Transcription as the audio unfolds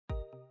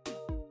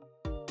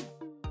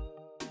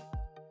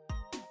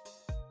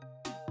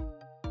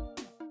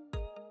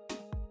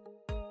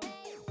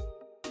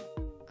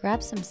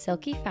Grab some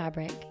silky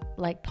fabric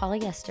like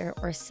polyester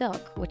or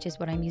silk, which is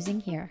what I'm using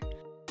here.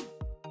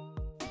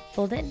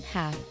 Fold it in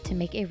half to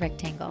make a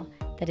rectangle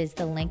that is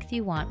the length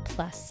you want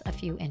plus a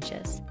few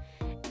inches,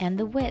 and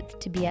the width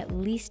to be at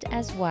least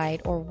as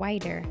wide or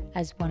wider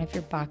as one of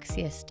your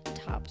boxiest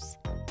tops.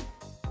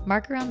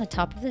 Mark around the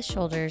top of the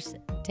shoulders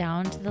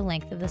down to the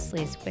length of the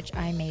sleeves, which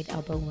I made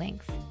elbow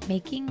length,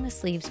 making the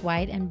sleeves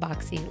wide and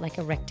boxy like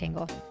a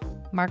rectangle.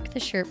 Mark the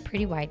shirt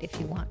pretty wide if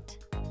you want.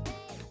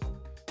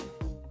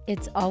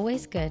 It's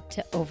always good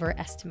to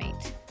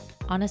overestimate.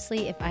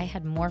 Honestly, if I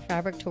had more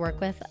fabric to work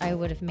with, I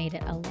would have made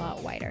it a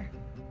lot wider.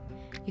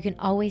 You can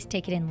always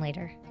take it in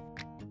later.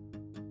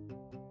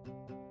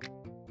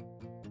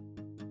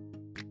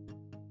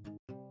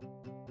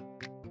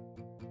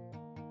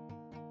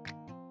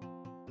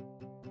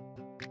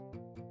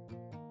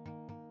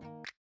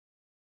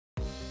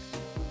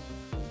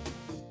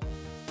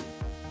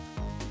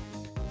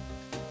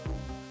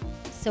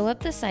 Sew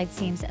up the side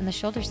seams and the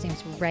shoulder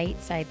seams right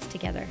sides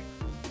together.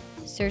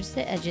 Serge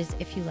the edges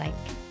if you like.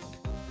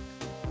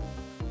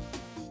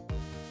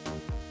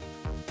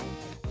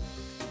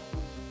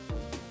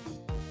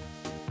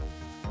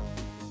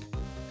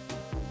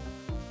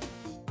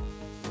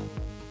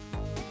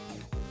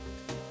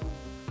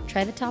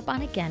 Try the top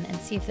on again and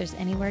see if there's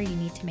anywhere you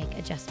need to make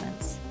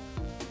adjustments.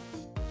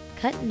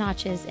 Cut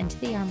notches into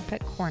the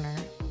armpit corner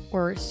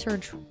or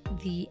serge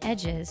the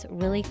edges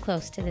really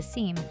close to the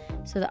seam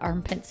so the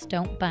armpits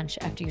don't bunch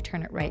after you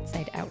turn it right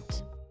side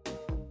out.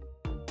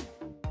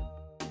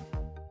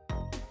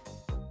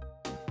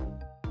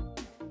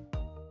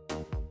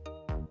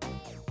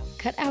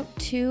 Cut out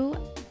two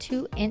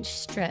 2-inch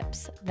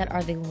strips that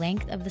are the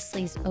length of the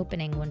sleeves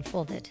opening when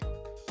folded.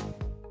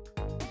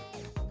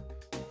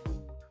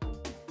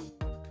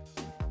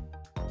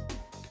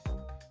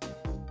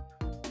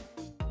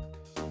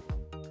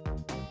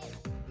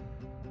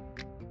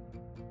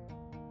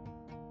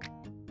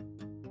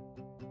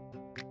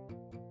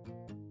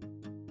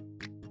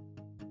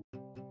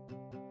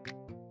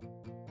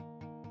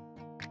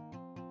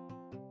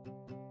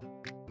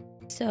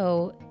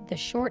 Sew the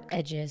short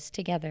edges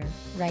together,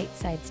 right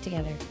sides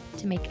together,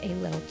 to make a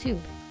little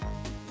tube.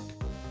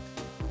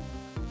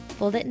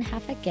 Fold it in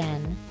half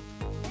again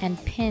and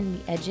pin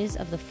the edges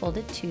of the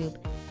folded tube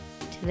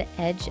to the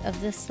edge of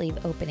the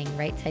sleeve opening,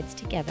 right sides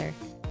together,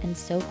 and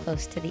sew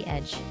close to the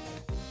edge.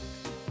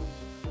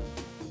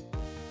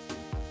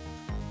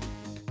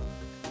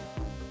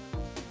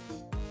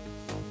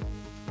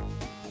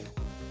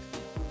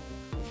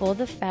 Fold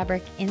the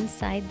fabric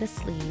inside the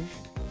sleeve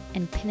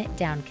and pin it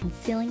down,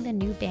 concealing the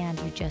new band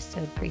you just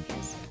sewed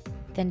previous.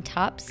 Then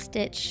top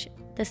stitch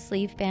the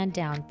sleeve band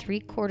down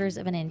 3/4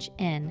 of an inch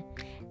in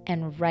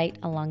and right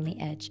along the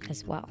edge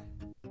as well.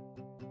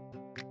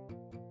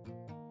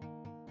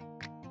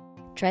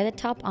 Try the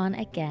top on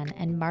again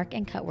and mark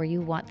and cut where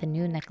you want the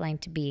new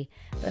neckline to be,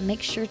 but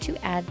make sure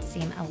to add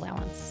seam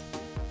allowance.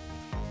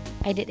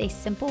 I did a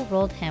simple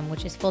rolled hem,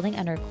 which is folding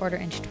under 1/4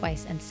 inch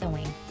twice and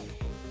sewing,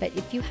 but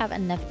if you have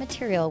enough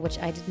material, which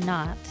I did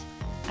not,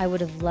 I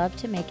would have loved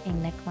to make a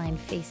neckline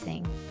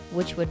facing,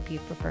 which would be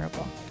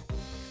preferable.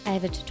 I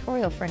have a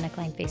tutorial for a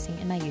neckline facing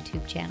in my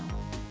YouTube channel.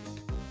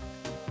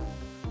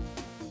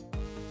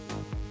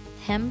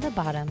 Hem the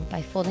bottom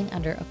by folding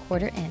under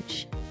 1/4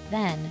 inch,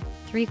 then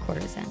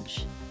 3/4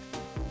 inch.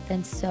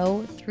 Then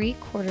sew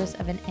 3/4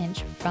 of an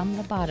inch from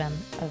the bottom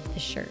of the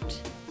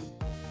shirt.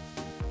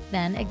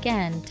 Then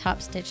again,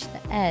 top stitch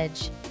the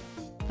edge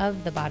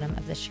of the bottom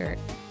of the shirt,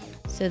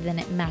 so then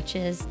it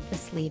matches the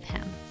sleeve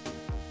hem.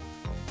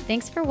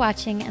 Thanks for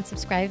watching, and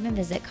subscribe and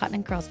visit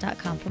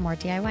cottonandcurls.com for more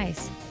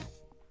DIYs.